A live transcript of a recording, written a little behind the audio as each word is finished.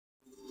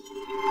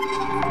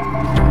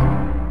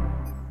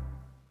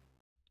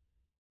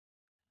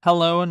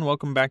Hello and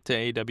welcome back to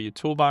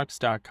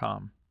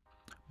awtoolbox.com.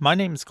 My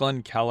name is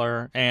Glenn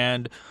Keller,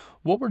 and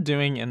what we're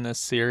doing in this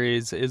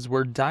series is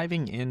we're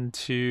diving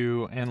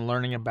into and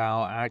learning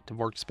about Active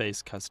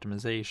Workspace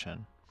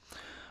customization.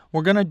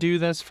 We're going to do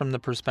this from the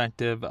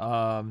perspective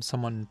of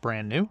someone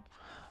brand new,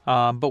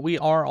 but we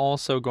are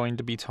also going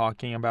to be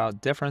talking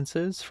about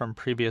differences from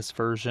previous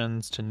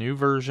versions to new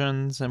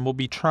versions, and we'll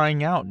be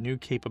trying out new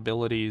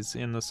capabilities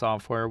in the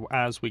software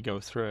as we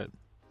go through it.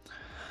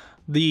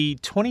 The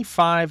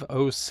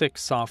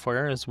 2506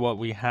 software is what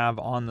we have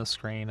on the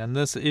screen, and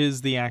this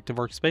is the Active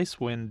Workspace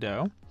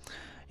window.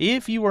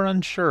 If you are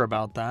unsure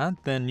about that,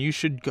 then you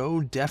should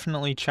go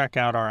definitely check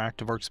out our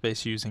Active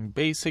Workspace Using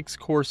Basics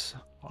course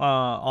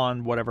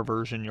on whatever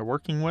version you're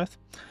working with.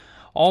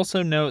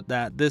 Also note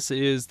that this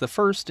is the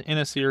first in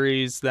a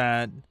series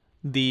that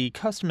the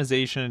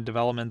customization and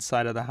development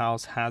side of the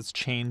house has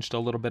changed a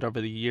little bit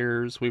over the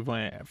years. We've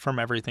went from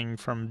everything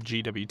from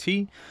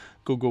GWT,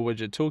 Google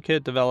Widget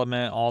Toolkit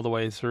development, all the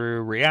way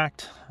through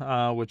React,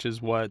 which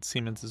is what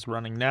Siemens is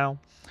running now.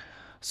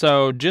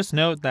 So just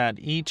note that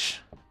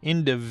each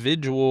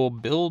individual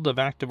build of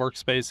Active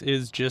Workspace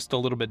is just a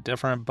little bit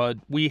different, but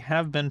we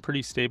have been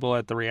pretty stable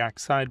at the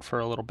React side for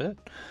a little bit.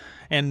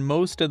 And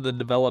most of the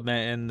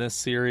development in this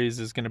series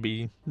is going to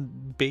be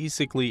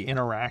basically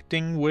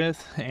interacting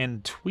with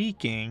and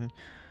tweaking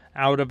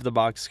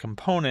out-of-the-box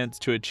components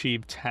to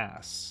achieve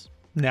tasks.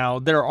 Now,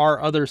 there are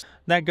others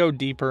that go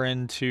deeper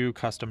into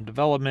custom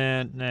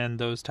development and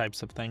those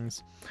types of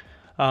things.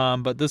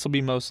 But this will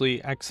be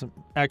mostly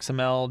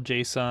XML,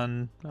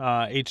 JSON,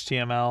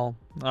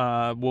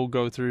 HTML. We'll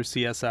go through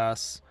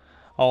CSS,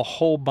 a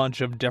whole bunch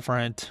of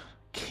different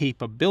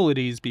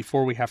capabilities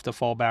before we have to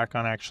fall back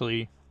on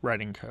actually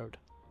writing code.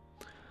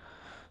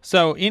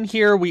 So in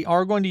here, we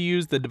are going to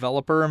use the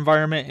developer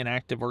environment in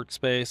Active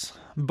Workspace,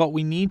 but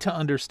we need to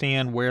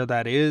understand where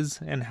that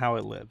is and how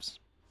it lives.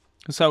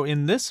 So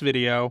in this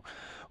video,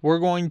 we're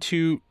going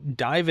to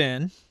dive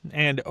in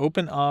and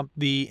open up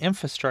the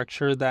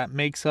infrastructure that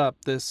makes up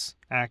this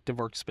Active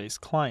Workspace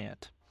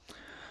client.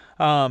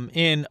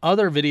 In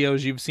other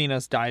videos, you've seen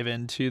us dive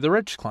into the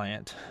Rich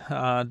client.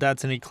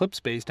 That's an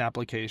Eclipse-based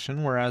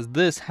application, whereas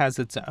this has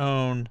its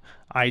own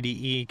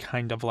IDE,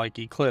 kind of like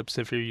Eclipse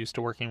if you're used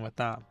to working with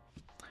that.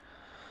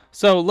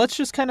 So let's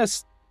just kind of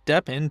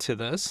step into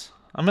this.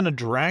 I'm going to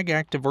drag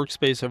Active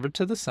Workspace over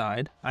to the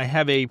side. I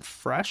have a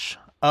fresh,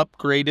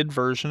 upgraded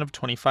version of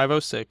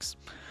 2506.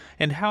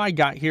 And how I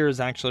got here is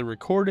actually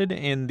recorded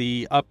in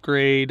the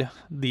upgrade,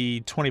 the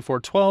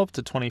 2412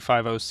 to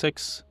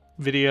 2506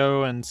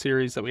 video and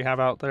series that we have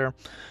out there.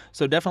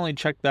 So definitely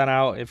check that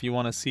out if you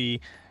want to see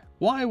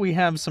why we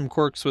have some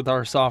quirks with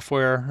our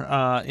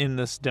software in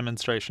this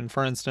demonstration.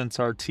 For instance,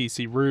 our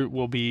TC root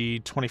will be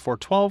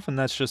 2412, and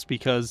that's just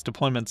because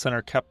Deployment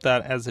Center kept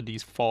that as a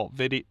default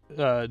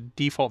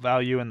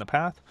value in the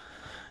path,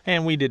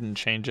 and we didn't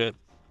change it.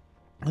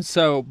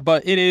 So,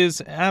 but it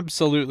is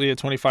absolutely a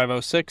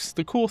 2506.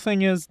 The cool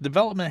thing is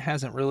development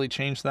hasn't really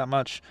changed that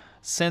much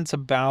since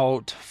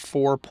about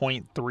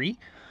 4.3.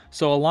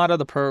 So a lot of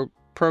the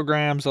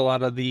programs, a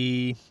lot of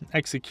the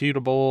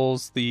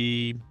executables,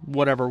 the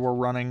whatever we're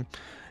running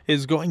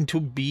is going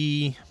to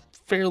be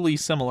fairly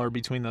similar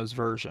between those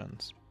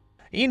versions.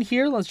 In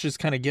here, let's just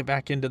kind of get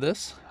back into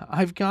this.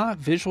 I've got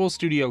Visual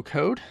Studio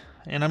Code,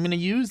 and I'm going to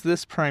use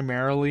this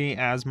primarily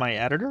as my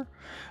editor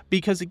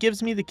because it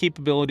gives me the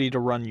capability to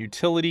run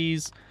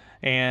utilities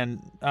and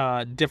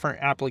different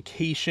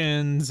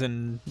applications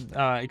and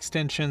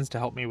extensions to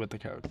help me with the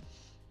code.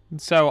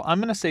 So I'm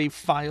going to say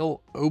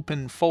File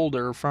Open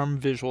Folder from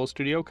Visual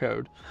Studio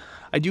Code.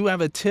 I do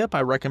have a tip.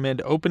 I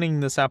recommend opening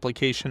this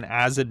application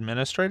as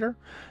administrator,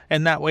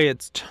 and that way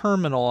its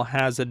terminal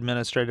has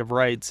administrative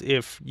rights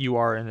if you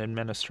are an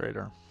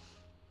administrator.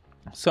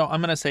 So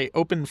I'm going to say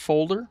Open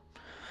Folder.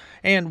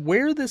 And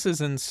where this is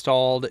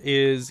installed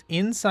is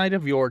inside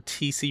of your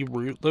TC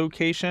root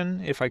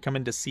location. If I come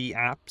into C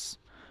apps,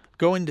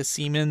 go into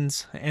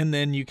Siemens, and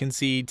then you can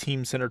see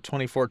Teamcenter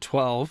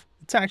 2412.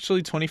 It's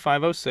actually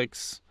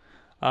 2506,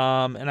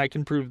 and I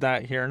can prove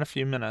that here in a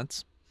few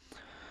minutes.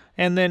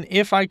 And then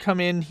if I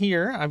come in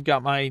here, I've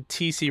got my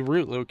TC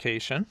root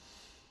location.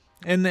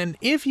 And then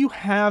if you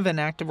have an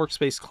Active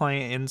Workspace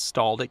client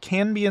installed, it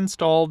can be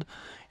installed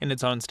in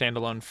its own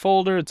standalone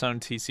folder, its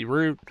own TC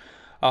root.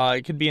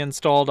 It could be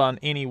installed on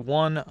any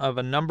one of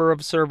a number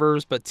of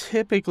servers, but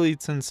typically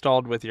it's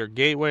installed with your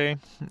gateway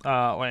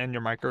and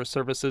your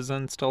microservices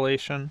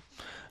installation,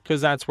 because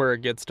that's where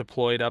it gets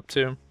deployed up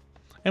to.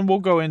 And we'll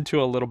go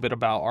into a little bit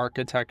about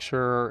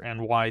architecture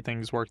and why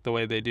things work the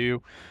way they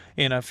do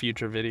in a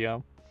future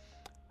video.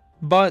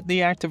 But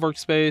the Active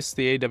Workspace,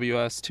 the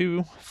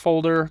AWS2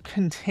 folder,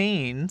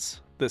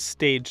 contains the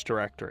stage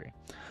directory.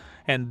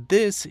 And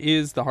this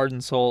is the heart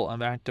and soul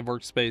of Active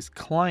Workspace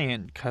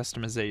client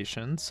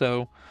customization.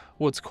 So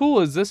what's cool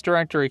is this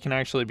directory can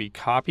actually be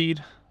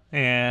copied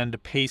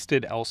and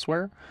pasted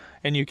elsewhere,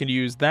 and you can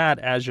use that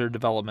as your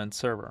development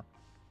server.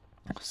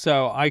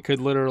 So I could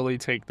literally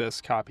take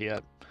this, copy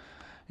it,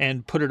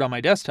 and put it on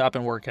my desktop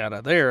and work out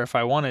of there if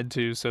I wanted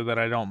to, so that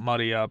I don't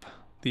muddy up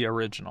the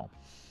original.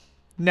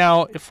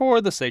 Now,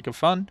 for the sake of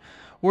fun,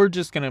 we're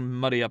just going to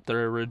muddy up the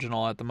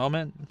original at the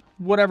moment.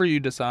 Whatever you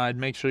decide,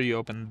 make sure you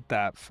open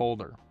that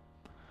folder.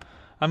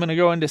 I'm going to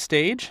go into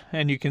Stage,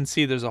 and you can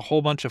see there's a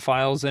whole bunch of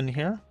files in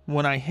here.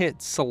 When I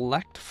hit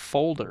Select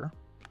Folder,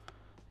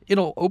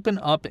 it'll open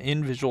up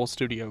in Visual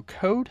Studio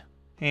Code,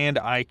 and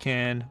I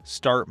can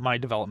start my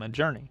development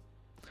journey.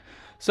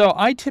 So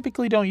I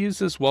typically don't use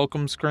this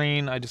welcome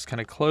screen. I just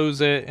kind of close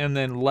it and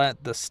then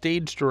let the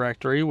stage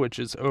directory, which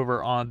is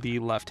over on the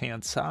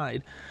left-hand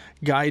side,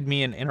 guide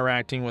me in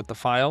interacting with the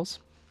files.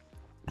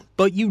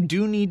 But you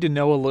do need to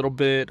know a little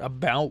bit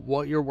about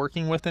what you're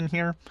working with in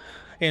here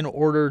in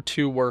order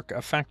to work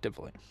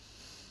effectively.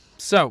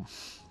 So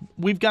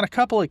we've got a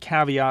couple of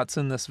caveats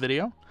in this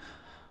video.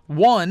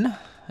 One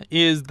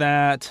is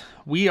that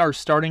we are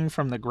starting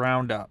from the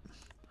ground up.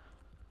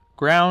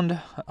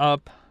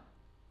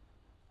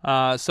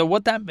 So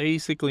what that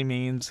basically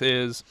means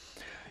is,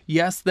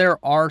 yes, there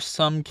are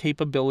some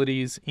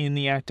capabilities in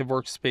the Active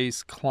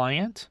Workspace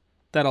Client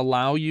that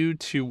allow you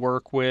to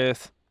work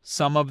with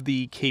some of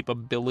the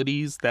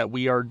capabilities that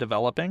we are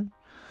developing.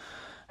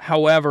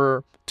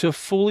 However, to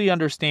fully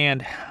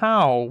understand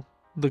how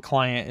the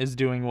client is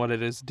doing what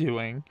it is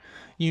doing,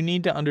 you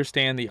need to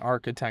understand the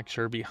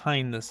architecture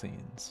behind the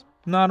scenes.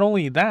 Not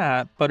only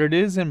that, but it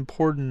is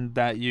important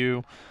that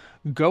you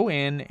go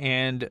in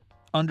and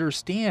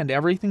understand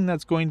everything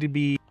that's going to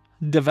be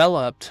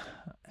developed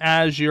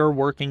as you're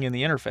working in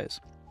the interface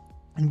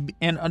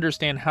and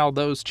understand how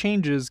those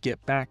changes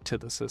get back to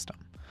the system.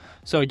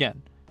 So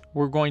again,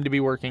 we're going to be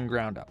working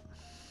ground up.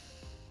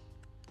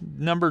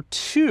 Number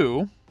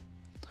two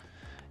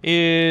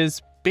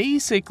is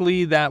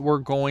basically that we're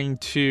going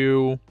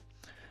to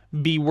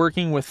be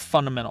working with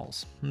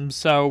fundamentals.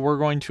 So we're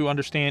going to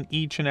understand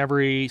each and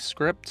every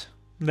script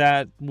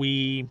that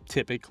we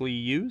typically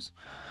use.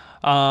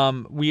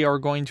 We are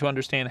going to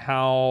understand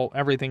how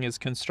everything is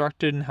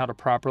constructed and how to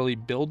properly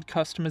build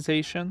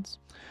customizations.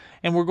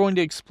 And we're going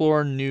to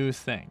explore new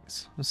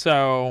things.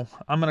 So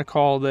I'm going to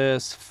call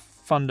this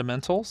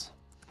fundamentals.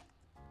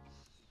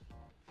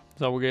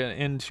 So we'll get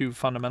into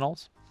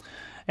fundamentals.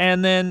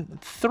 And then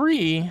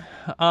 3,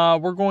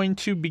 we're going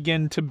to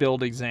begin to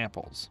build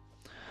examples.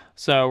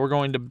 So we're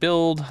going to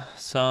build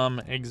some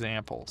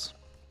examples.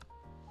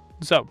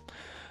 So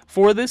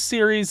for this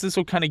series, this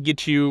will kind of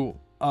get you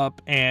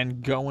up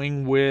and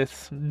going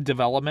with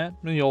development.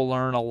 You'll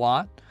learn a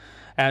lot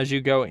as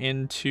you go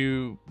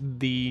into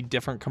the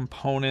different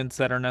components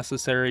that are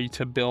necessary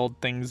to build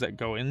things that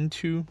go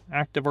into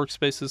Active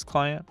Workspace's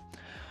client.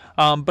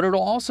 But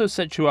it'll also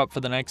set you up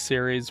for the next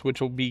series, which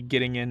will be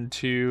getting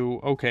into,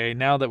 okay,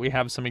 now that we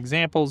have some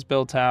examples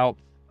built out,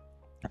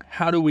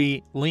 how do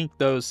we link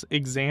those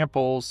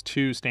examples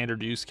to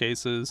standard use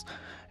cases?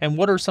 And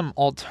what are some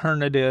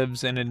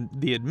alternatives in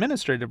the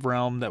administrative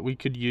realm that we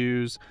could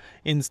use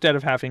instead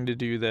of having to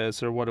do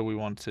this, or what do we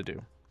want to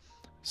do?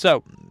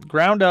 So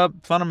ground up,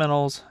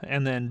 fundamentals,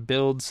 and then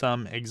build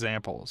some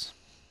examples.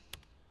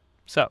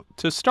 So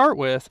to start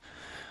with,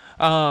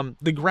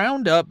 the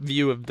ground up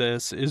view of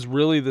this is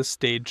really the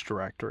stage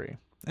directory.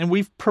 And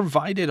we've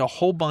provided a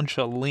whole bunch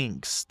of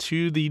links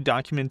to the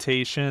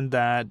documentation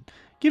that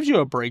gives you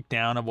a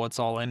breakdown of what's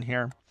all in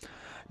here.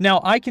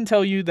 Now, I can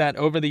tell you that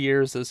over the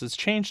years, this has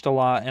changed a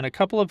lot, and a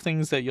couple of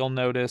things that you'll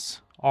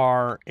notice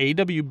are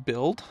AW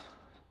build.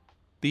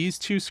 These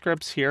two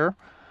scripts here,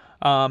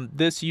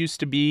 this used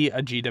to be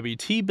a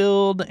GWT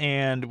build,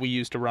 and we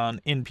used to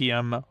run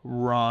npm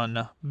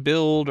run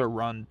build or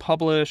run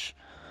publish.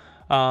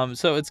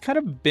 So it's kind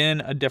of been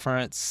a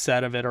different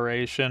set of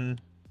iteration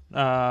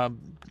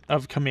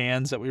of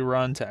commands that we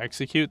run to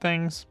execute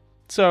things.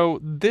 So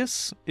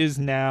this is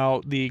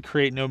now the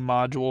create node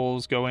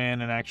modules, go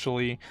in and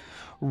actually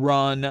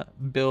run,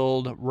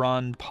 build,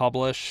 run,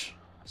 publish.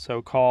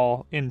 So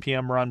call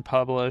npm run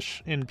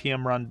publish,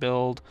 npm run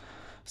build.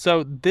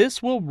 So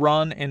this will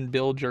run and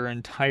build your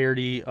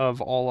entirety of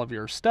all of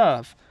your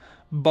stuff,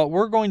 but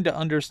we're going to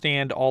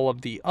understand all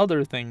of the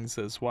other things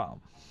as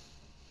well.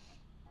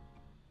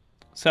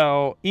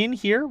 So in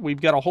here,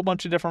 we've got a whole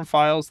bunch of different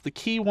files. The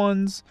key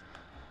ones,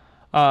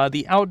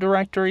 the out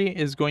directory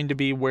is going to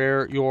be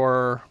where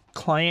your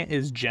client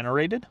is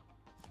generated.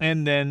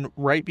 And then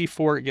right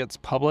before it gets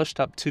published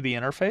up to the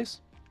interface,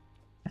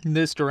 in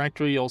this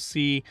directory, you'll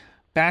see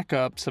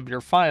backups of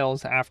your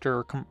files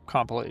after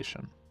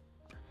compilation.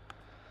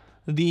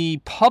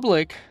 The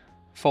public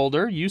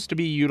folder used to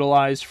be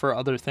utilized for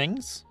other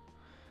things.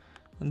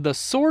 The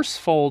source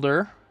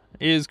folder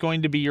is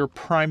going to be your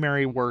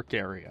primary work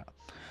area.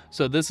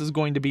 So this is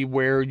going to be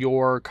where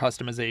your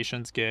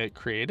customizations get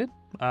created,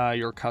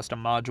 your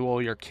custom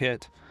module, your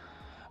kit.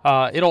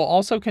 It'll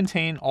also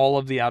contain all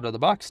of the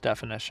out-of-the-box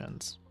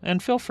definitions.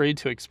 And feel free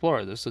to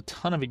explore. There's a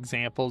ton of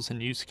examples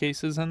and use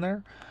cases in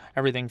there.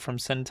 Everything from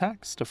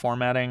syntax to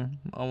formatting.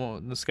 Oh,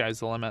 the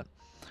sky's the limit.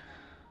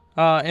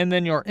 And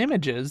then your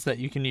images that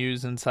you can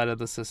use inside of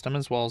the system,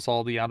 as well as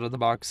all the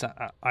out-of-the-box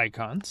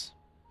icons.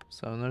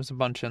 So there's a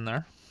bunch in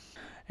there.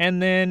 And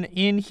then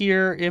in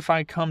here, if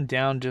I come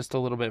down just a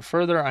little bit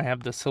further, I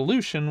have the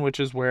solution, which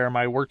is where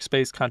my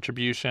workspace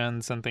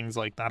contributions and things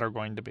like that are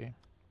going to be.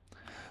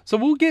 So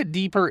we'll get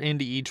deeper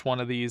into each one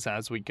of these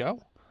as we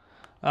go.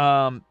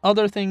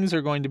 Other things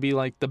are going to be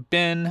like the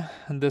bin,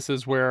 and this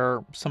is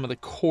where some of the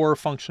core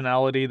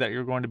functionality that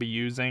you're going to be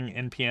using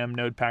npm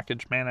node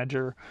package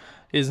manager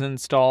is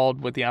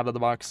installed with the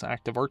out-of-the-box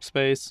Active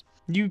Workspace.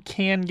 You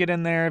can get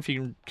in there if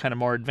you're kind of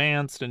more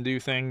advanced and do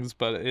things,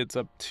 but it's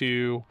up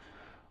to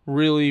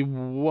really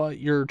what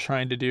you're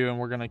trying to do, and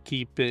we're going to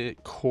keep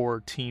it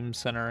core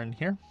Teamcenter in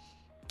here.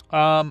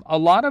 A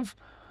lot of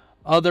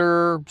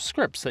other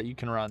scripts that you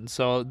can run.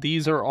 So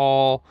these are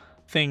all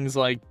things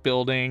like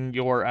building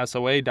your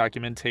SOA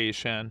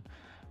documentation,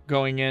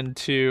 going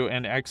into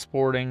and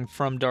exporting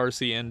from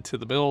Darcy into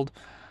the build,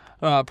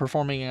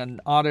 performing an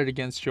audit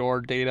against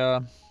your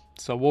data.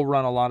 So we'll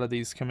run a lot of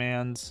these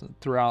commands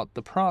throughout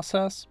the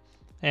process.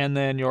 And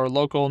then your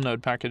local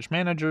node package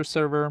manager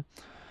server,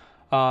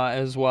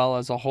 as well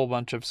as a whole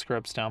bunch of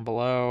scripts down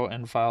below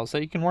and files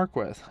that you can work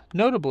with.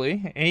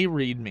 Notably, a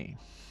README.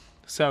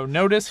 So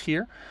notice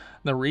here,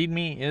 the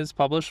README is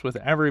published with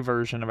every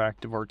version of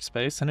Active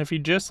Workspace, and if you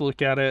just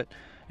look at it,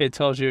 it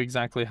tells you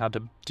exactly how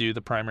to do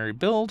the primary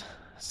build,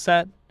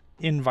 set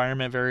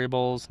environment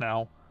variables.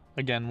 Now,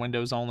 again,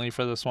 Windows only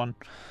for this one.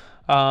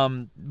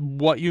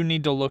 What you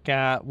need to look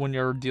at when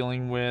you're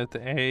dealing with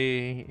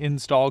a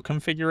install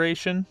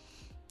configuration.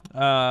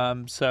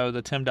 So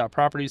the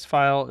tim.properties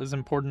file is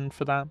important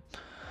for that.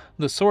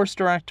 The source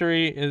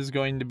directory is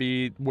going to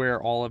be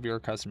where all of your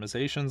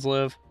customizations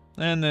live.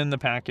 And then the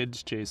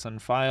package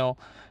JSON file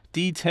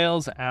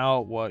details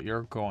out what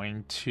you're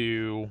going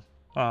to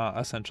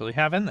essentially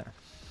have in there.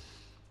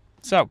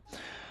 So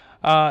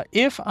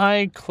if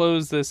I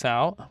close this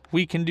out,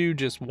 we can do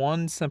just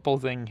one simple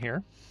thing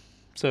here.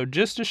 So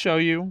just to show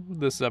you,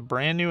 this is a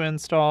brand new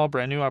install,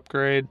 brand new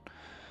upgrade.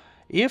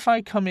 If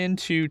I come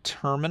into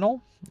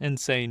terminal and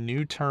say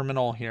new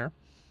terminal here,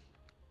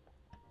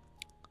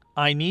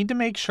 I need to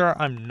make sure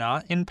I'm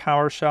not in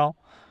PowerShell.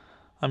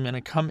 I'm going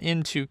to come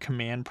into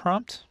command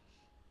prompt.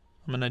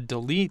 I'm going to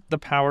delete the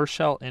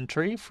PowerShell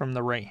entry from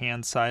the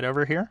right-hand side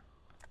over here.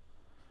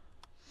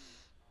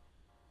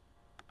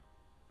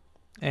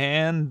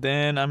 And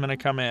then I'm going to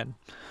come in.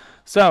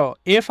 So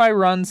if I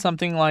run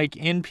something like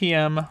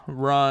npm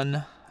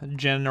run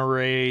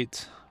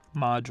generate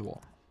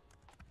module,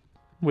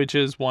 which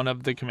is one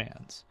of the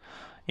commands,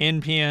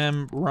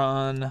 npm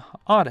run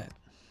audit.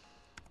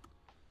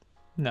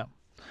 No.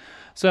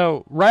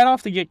 So right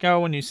off the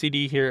get-go, when you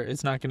cd here,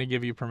 it's not going to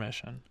give you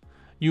permission.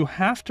 You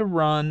have to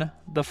run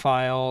the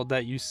file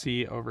that you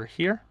see over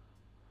here.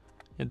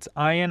 It's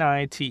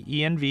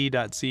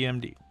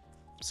initenv.cmd.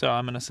 So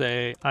I'm going to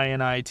say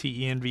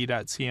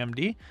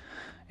initenv.cmd.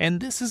 And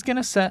this is going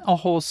to set a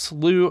whole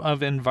slew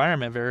of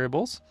environment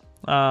variables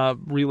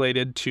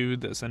related to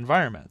this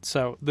environment.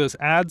 So this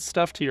adds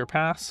stuff to your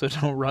path, so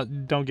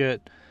don't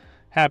get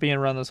happy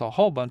and run this a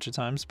whole bunch of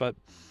times. But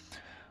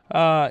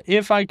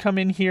if I come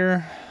in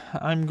here,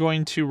 I'm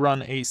going to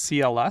run a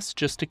CLS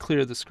just to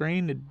clear the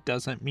screen. It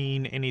doesn't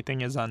mean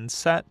anything is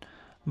unset,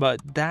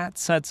 but that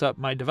sets up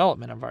my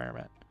development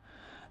environment.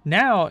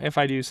 Now, if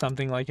I do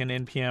something like an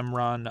npm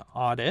run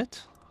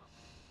audit,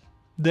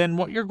 then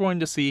what you're going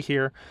to see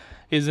here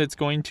is it's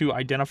going to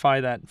identify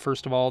that,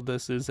 first of all,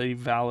 this is a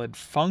valid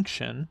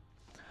function.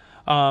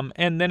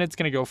 And then it's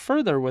going to go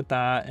further with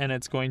that, and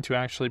it's going to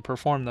actually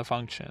perform the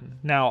function.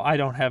 Now, I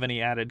don't have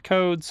any added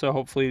code, so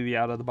hopefully the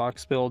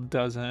out-of-the-box build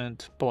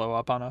doesn't blow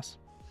up on us.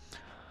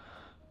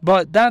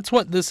 But that's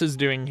what this is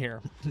doing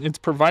here. It's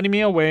providing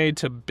me a way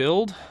to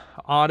build,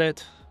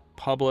 audit,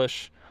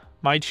 publish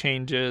my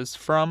changes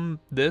from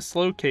this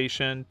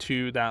location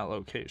to that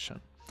location.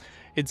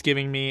 It's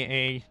giving me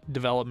a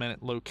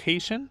development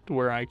location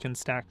where I can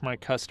stack my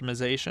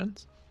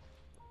customizations.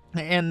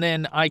 And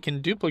then I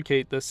can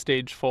duplicate this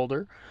stage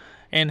folder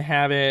and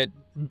have it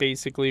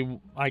basically,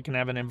 I can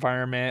have an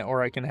environment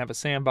or I can have a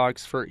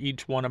sandbox for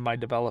each one of my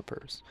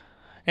developers.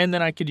 And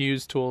then I could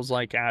use tools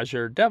like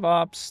Azure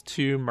DevOps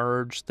to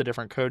merge the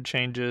different code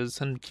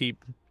changes and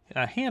keep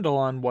a handle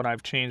on what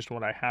I've changed,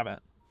 what I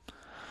haven't.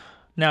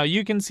 Now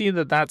you can see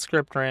that that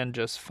script ran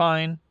just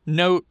fine.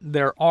 Note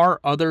there are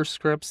other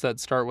scripts that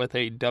start with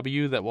a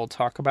W that we'll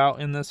talk about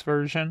in this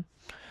version.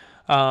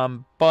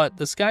 But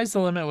the sky's the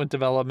limit with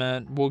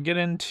development. We'll get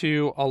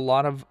into a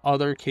lot of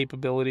other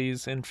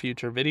capabilities in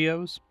future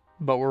videos,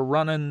 but we're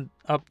running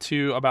up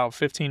to about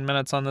 15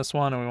 minutes on this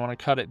one and we want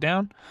to cut it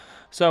down.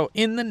 So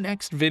in the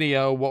next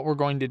video, what we're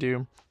going to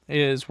do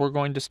is we're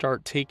going to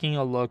start taking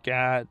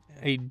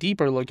a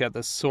deeper look at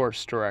the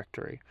source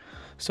directory.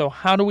 So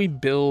how do we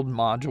build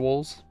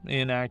modules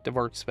in Active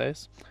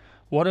Workspace?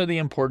 What are the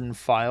important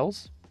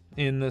files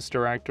in this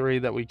directory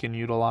that we can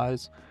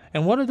utilize?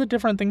 And what are the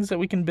different things that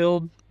we can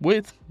build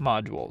with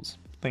modules?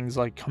 Things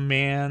like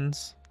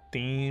commands,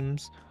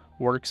 themes,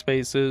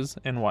 workspaces,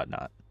 and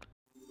whatnot.